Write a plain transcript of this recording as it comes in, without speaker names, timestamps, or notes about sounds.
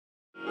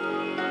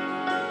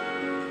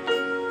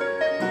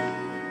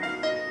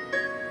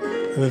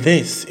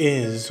This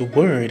is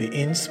Word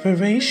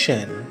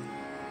Inspiration.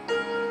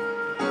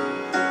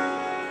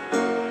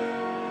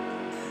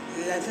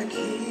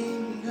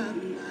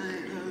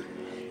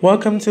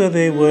 Welcome to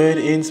the Word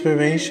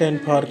Inspiration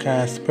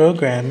podcast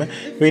program,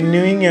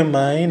 renewing your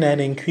mind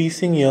and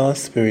increasing your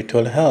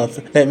spiritual health.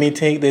 Let me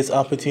take this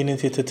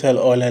opportunity to tell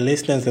all our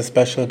listeners a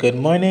special good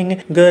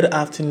morning, good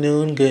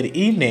afternoon, good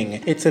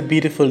evening. It's a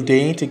beautiful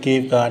day to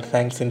give God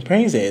thanks and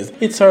praises.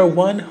 It's our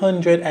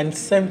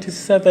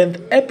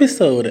 177th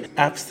episode.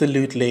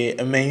 Absolutely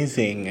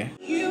amazing.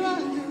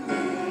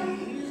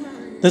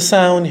 The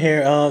sound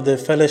here of the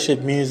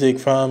fellowship music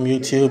from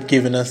YouTube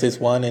giving us this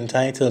one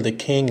entitled The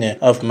King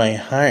of My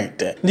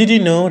Heart. Did you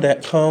know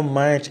that come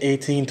March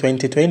 18,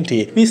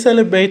 2020, we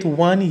celebrate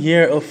 1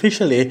 year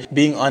officially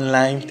being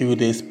online through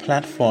this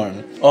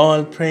platform?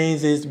 All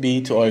praises be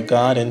to our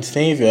God and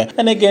Savior.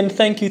 And again,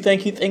 thank you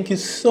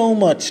so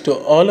much to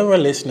all of our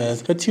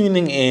listeners for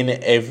tuning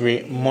in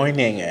every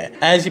morning.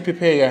 As you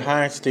prepare your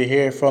hearts to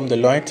hear from the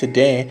Lord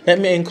today, let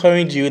me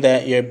encourage you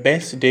that your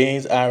best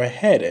days are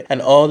ahead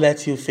and all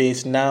that you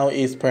face now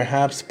is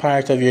perhaps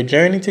part of your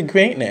journey to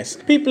greatness.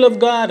 People of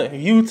God,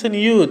 youths,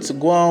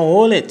 go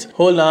on,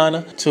 hold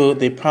on to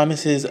the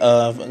promises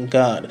of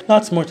God.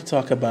 Lots more to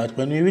talk about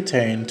when we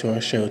return to our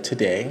show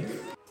today.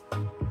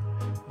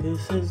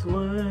 This is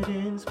Word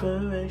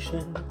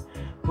Inspiration,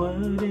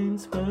 Word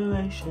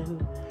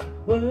Inspiration,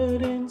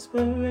 Word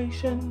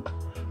Inspiration,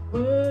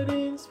 Word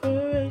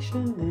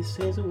Inspiration. This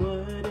is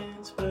Word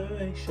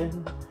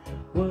Inspiration,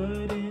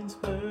 Word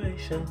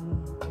Inspiration.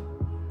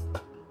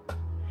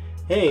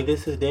 Hey,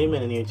 this is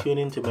Damon and you're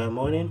tuning to my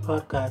morning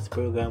podcast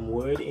program,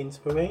 Word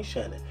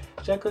Inspiration.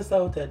 Check us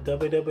out at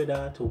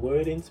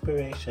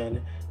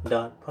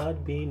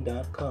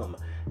www.wordinspiration.podbean.com.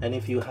 And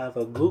if you have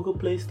a Google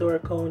Play Store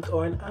account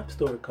or an App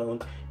Store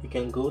account, you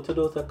can go to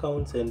those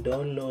accounts and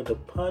download the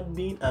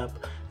Podbean app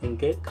and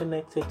get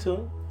connected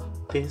to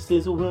This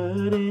is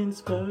Word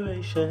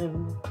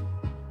Inspiration.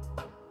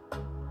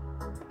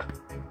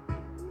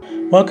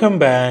 Welcome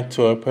back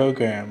to our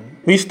program.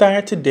 We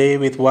start today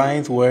with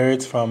wise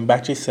words from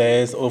Bachi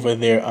Says over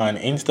there on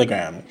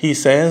Instagram. He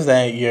says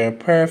that your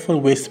prayerful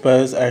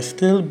whispers are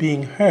still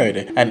being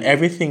heard and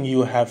everything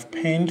you have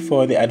penned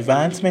for the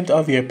advancement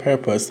of your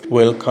purpose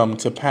will come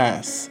to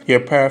pass. Your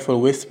prayerful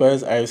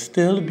whispers are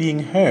still being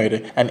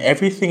heard and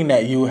everything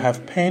that you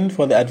have penned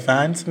for the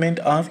advancement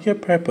of your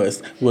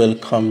purpose will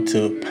come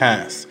to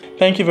pass.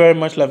 Thank you very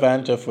much,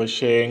 Lavanta, for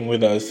sharing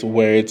with us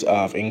words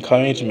of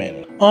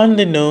encouragement. On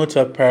the note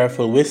of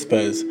prayerful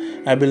whispers,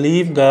 I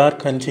believe God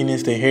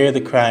continues to hear the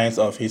cries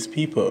of His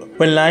people.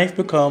 When life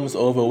becomes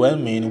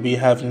overwhelming, we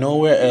have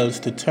nowhere else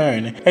to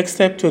turn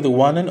except to the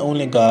one and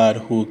only God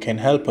who can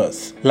help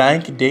us.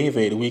 Like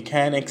David, we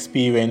can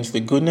experience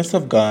the goodness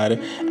of God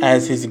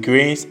as His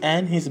grace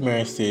and His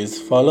mercies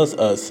follows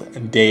us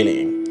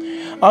daily.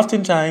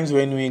 Oftentimes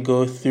when we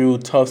go through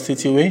tough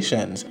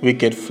situations, we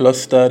get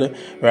flustered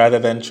rather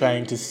than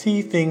trying to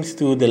see things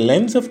through the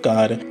lens of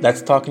God.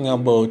 That's talking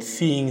about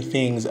seeing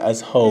things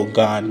as how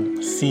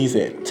God sees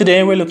it.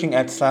 Today we're looking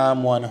at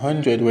Psalm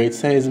 100 where it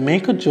says,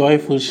 "Make a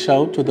joyful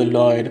shout to the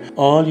Lord,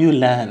 all you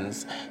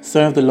lands.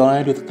 Serve the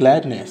Lord with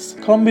gladness.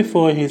 Come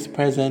before His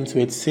presence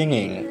with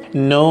singing.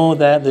 Know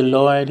that the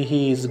Lord,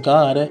 He is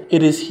God.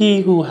 It is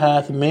He who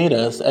hath made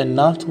us and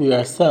not we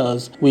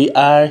ourselves. We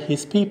are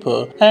His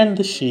people and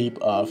the sheep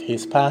of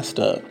His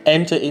pasture.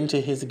 Enter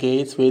into His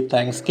gates with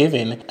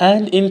thanksgiving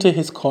and into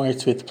His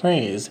courts with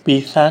praise.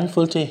 Be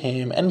thankful to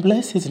Him and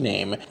bless His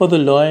name. For the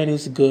Lord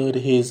is good,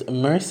 His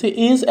mercy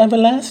is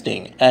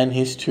everlasting, and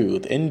His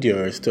truth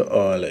endures to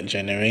all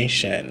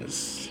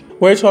generations."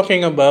 We're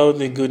talking about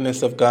the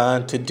goodness of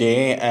God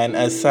today, and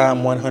as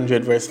Psalm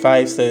 100 verse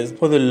 5 says,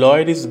 "For the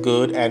Lord is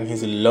good and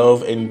His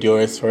love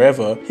endures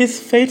forever. His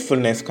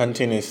faithfulness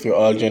continues through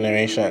all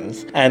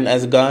generations." And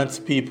as God's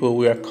people,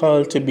 we are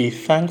called to be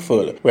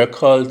thankful. We're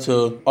called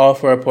to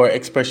offer up our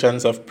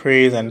expressions of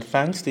praise and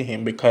thanks to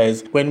Him,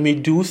 because when we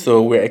do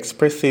so, we're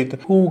expressing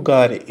who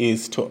God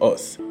is to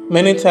us.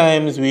 Many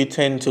times we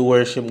tend to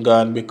worship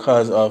God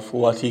because of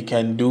what He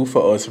can do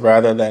for us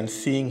rather than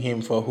seeing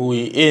Him for who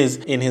He is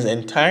in His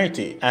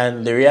entirety.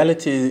 And the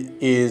reality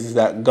is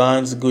that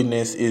God's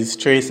goodness is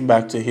traced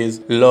back to His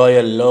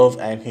loyal love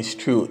and His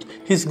truth.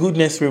 His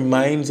goodness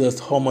reminds us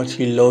how much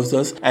He loves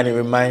us, and it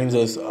reminds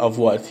us of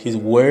what His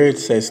word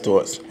says to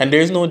us. And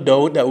there's no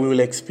doubt that we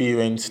will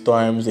experience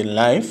storms in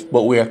life,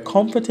 but we are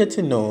comforted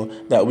to know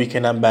that we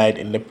can abide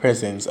in the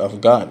presence of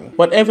God.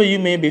 Whatever you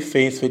may be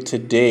faced with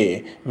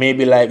today may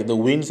be like the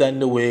winds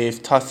and the waves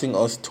tossing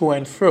us to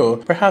and fro.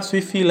 Perhaps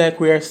we feel like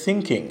we are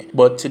sinking.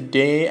 But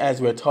today, as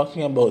we're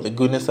talking about the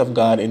goodness of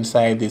God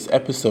inside this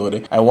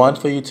episode, I want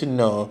for you to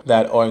know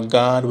that our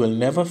God will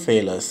never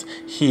fail us.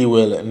 He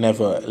will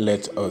never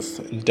let us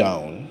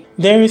down.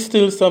 There is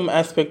still some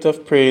aspect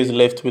of praise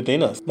left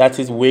within us that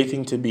is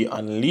waiting to be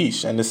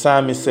unleashed. And the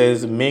psalmist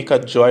says, "Make a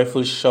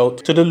joyful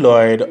shout to the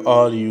Lord,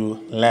 all you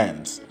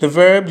lands." The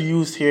verb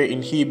used here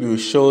in Hebrew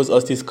shows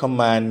us this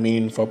command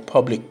meaning for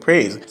public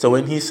praise. So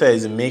when he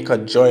says, make a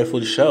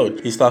joyful shout.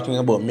 He's talking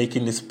about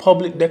making this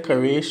public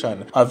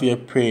declaration of your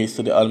praise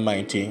to the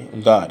Almighty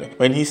God.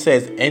 When he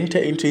says, enter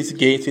into his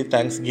gates with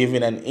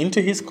thanksgiving and into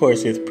his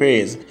courts with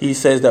praise, he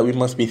says that we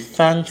must be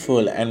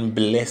thankful and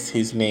bless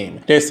his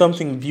name. There's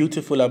something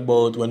beautiful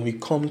about when we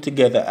come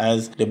together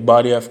as the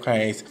body of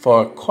Christ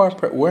for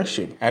corporate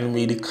worship and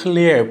we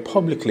declare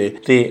publicly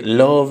the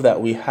love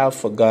that we have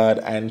for God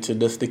and to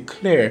just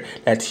declare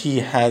that he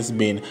has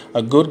been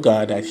a good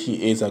God, that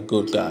he is a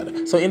good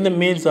God. So in the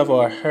midst of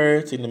our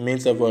hurt, in the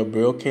midst of our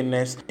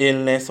brokenness,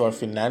 illness, or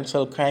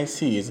financial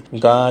crises,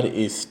 God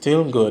is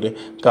still good,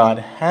 God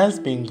has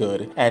been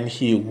good, and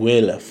he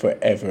will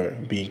forever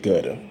be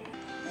good.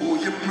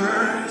 Oh, your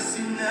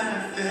mercy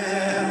never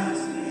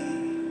fails me.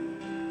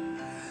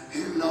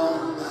 In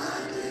all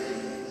my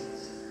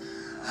days,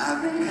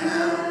 I've been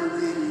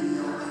held in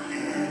your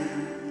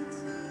hands.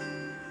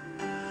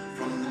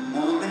 From the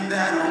moment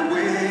that I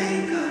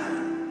wake up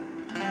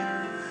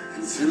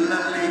until I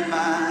lay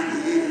my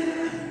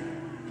head,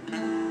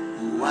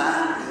 oh, I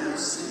will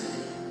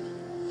sing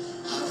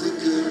of the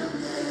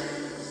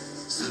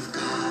goodness of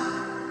God.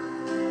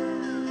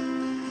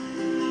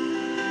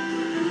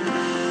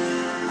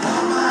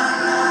 All my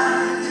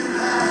life you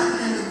have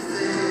been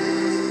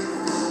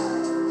faithful.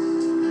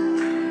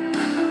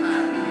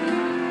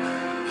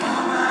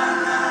 All my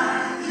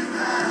life you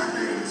have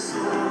been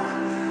so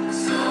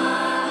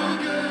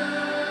good.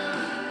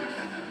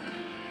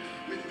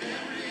 With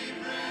every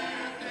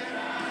breath that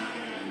I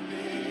am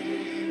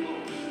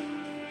able,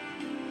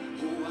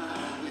 oh, I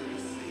will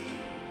sing.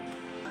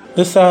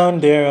 The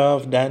sound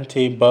thereof,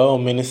 Dante Bowe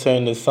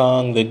ministering the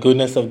song The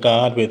Goodness of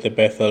God with the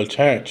Bethel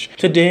Church.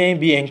 Today,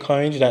 be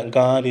encouraged that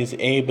God is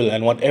able,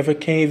 and whatever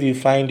cave you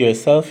find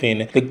yourself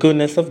in, the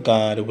goodness of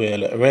God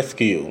will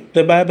rescue you.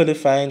 The Bible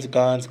defines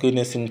God's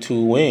goodness in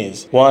two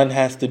ways. One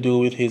has to do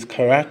with his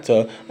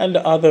character, and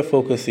the other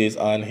focuses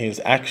on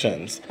his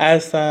actions.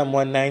 As Psalm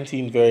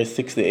 119 verse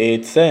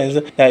 68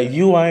 says, that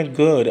you are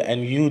good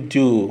and you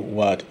do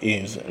what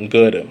is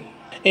good.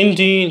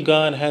 Indeed,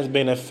 God has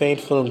been a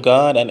faithful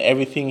God, and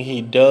everything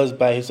he does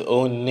by his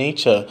own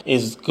nature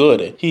is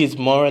good. He is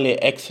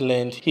morally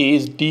excellent, he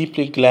is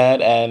deeply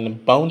glad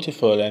and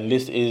bountiful, and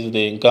this is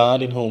the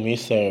God in whom we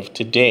serve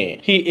today.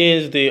 He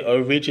is the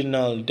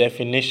original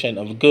definition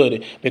of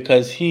good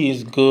because he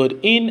is good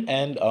in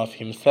and of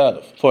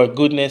himself. For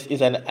goodness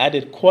is an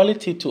added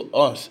quality to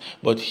us,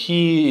 but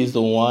he is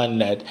the one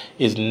that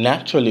is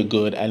naturally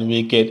good, and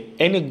we get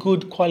any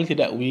good quality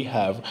that we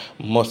have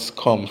must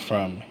come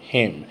from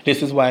him.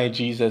 This is why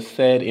Jesus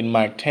said in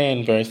Mark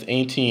 10 verse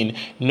 18,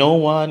 no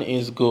one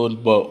is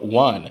good but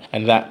one,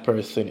 and that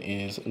person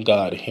is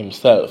God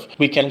himself.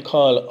 We can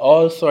call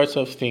all sorts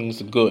of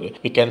things good.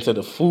 We can say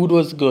the food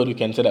was good. We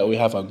can say that we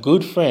have a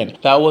good friend.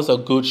 That was a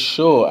good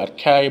show at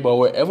Caribou,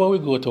 wherever we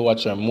go to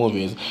watch our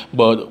movies.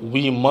 But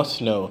we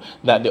must know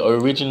that the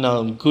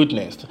original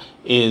goodness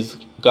is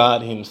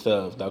God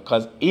himself,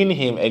 because in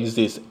him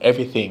exists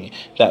everything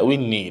that we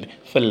need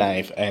for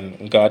life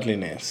and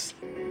godliness.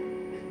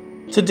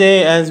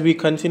 Today, as we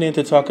continue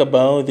to talk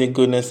about the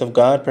goodness of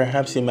God,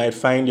 perhaps you might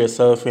find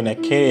yourself in a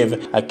cave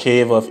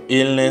of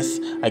illness,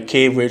 a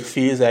cave where it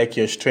feels like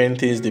your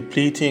strength is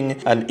depleting,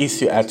 an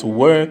issue at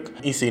work,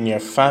 issue in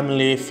your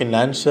family,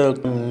 financial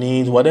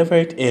needs, whatever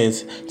it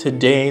is.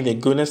 Today, the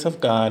goodness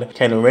of God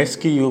can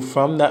rescue you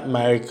from that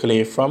miry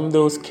clay, from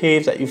those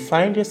caves that you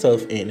find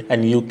yourself in,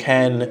 and you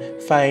can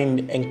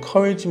find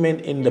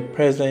encouragement in the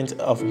presence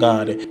of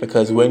God,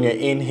 because when you're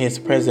in his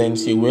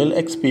presence, you will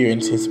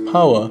experience his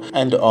power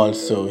and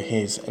also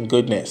his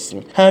goodness.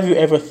 Have you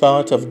ever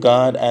thought of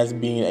God as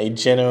being a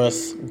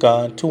generous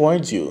God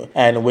towards you?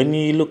 And when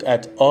you look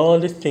at all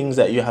the things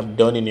that you have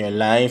done in your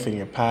life and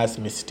your past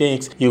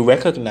mistakes, you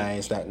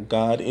recognize that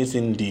God is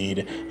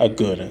indeed a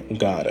good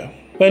God.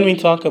 When we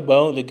talk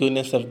about the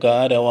goodness of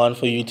God, I want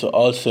for you to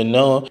also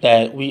know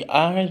that we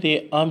are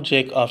the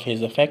object of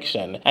his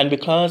affection. And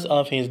because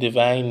of his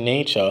divine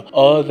nature,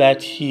 all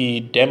that he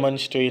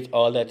demonstrates,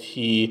 all that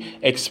he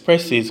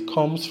expresses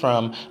comes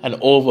from an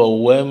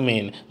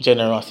overwhelming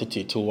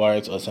generosity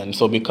towards us. And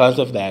so because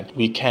of that,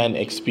 we can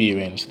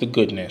experience the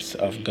goodness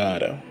of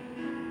God.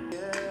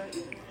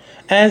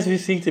 As we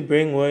seek to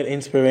bring word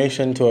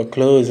inspiration to a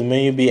close,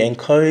 may you be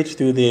encouraged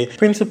through the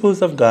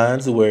principles of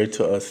God's word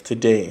to us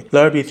today.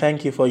 Lord, we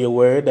thank you for your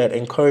word that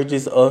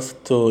encourages us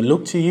to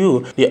look to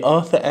you, the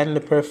author and the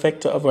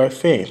perfecter of our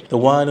faith, the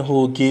one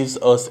who gives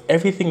us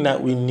everything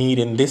that we need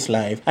in this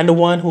life, and the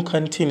one who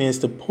continues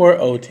to pour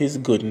out his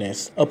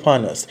goodness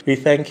upon us. We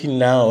thank you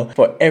now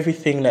for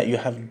everything that you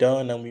have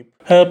done, and we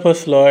help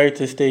us, Lord,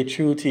 to stay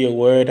true to your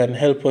word, and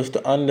help us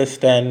to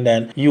understand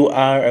that you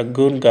are a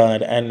good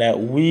God and that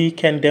we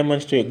can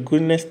demonstrate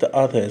goodness to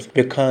others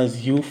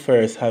because you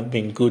first have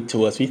been good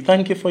to us. We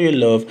thank you for your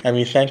love and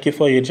we thank you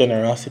for your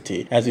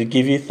generosity. As we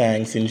give you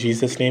thanks, in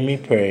Jesus' name we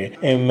pray.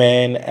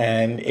 Amen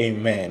and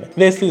amen.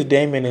 This is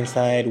Damon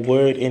Inside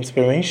Word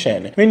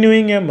Inspiration,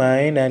 renewing your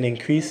mind and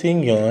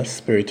increasing your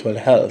spiritual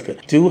health.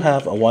 Do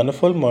have a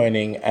wonderful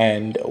morning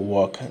and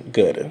walk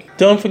good.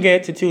 Don't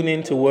forget to tune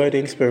in to Word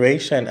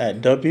Inspiration at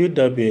at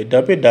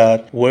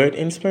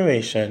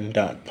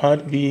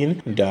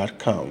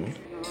www.wordinspiration.podbean.com.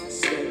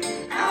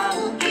 I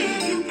will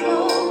give you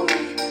glory.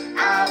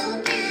 I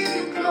will give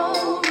you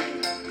glory,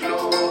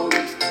 glory.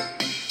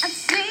 I've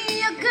seen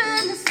your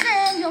goodness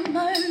and your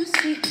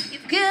mercy.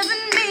 You've given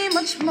me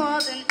much more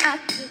than I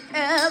could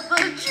ever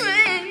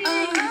dream.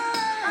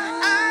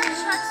 I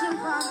tried to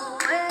run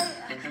away.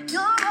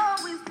 You're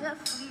always there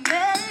for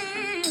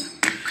me.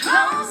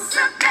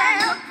 Closer than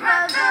a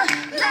brother.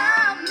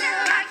 Love me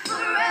like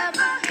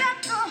forever. Get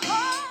the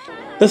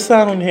whole. The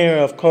sound here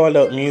of called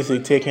out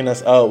music taking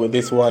us out with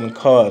this one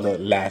called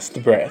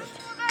Last Breath.